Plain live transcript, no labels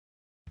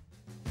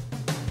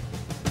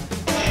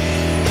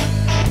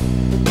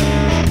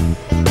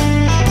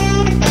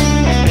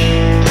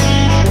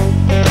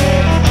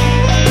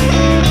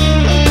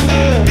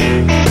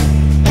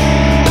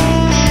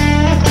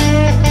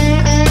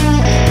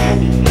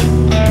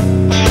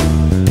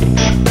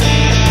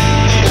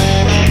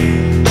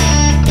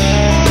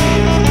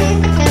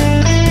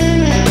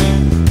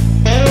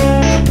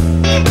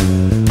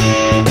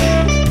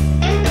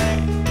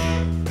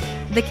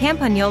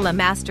Campagnola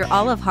MASTER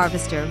olive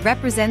harvester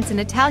represents an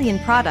Italian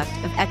product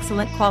of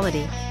excellent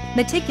quality,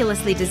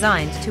 meticulously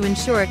designed to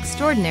ensure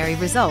extraordinary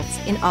results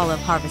in olive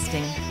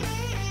harvesting.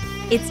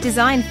 Its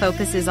design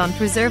focuses on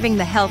preserving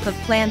the health of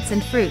plants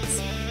and fruits,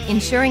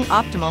 ensuring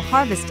optimal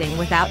harvesting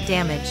without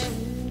damage.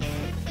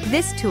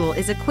 This tool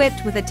is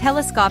equipped with a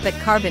telescopic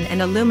carbon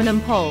and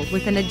aluminum pole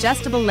with an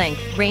adjustable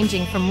length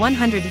ranging from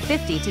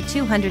 150 to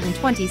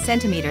 220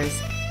 centimeters,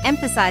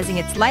 emphasizing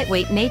its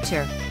lightweight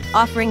nature,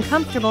 offering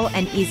comfortable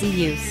and easy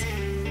use.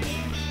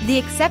 The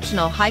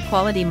exceptional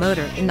high-quality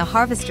motor in the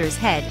harvester's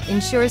head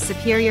ensures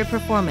superior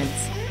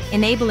performance,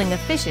 enabling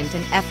efficient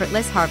and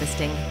effortless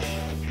harvesting.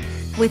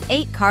 With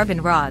 8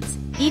 carbon rods,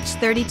 each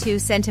 32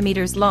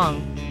 centimeters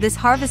long, this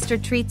harvester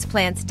treats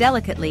plants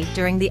delicately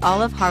during the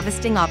olive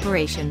harvesting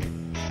operation.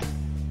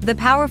 The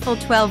powerful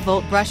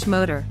 12-volt brush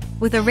motor,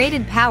 with a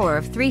rated power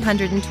of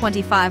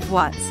 325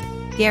 watts,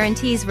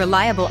 guarantees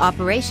reliable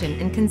operation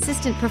and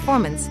consistent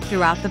performance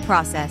throughout the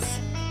process.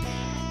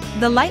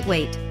 The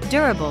lightweight,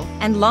 durable,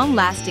 and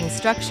long-lasting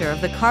structure of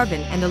the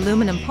carbon and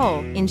aluminum pole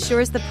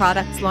ensures the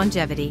product's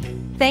longevity.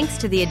 Thanks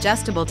to the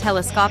adjustable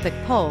telescopic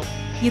pole,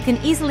 you can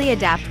easily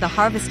adapt the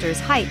harvester's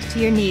height to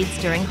your needs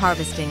during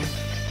harvesting.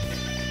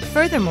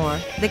 Furthermore,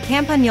 the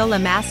Campagnola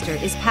MASTER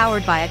is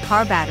powered by a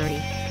car battery,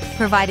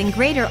 providing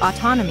greater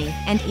autonomy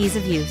and ease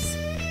of use.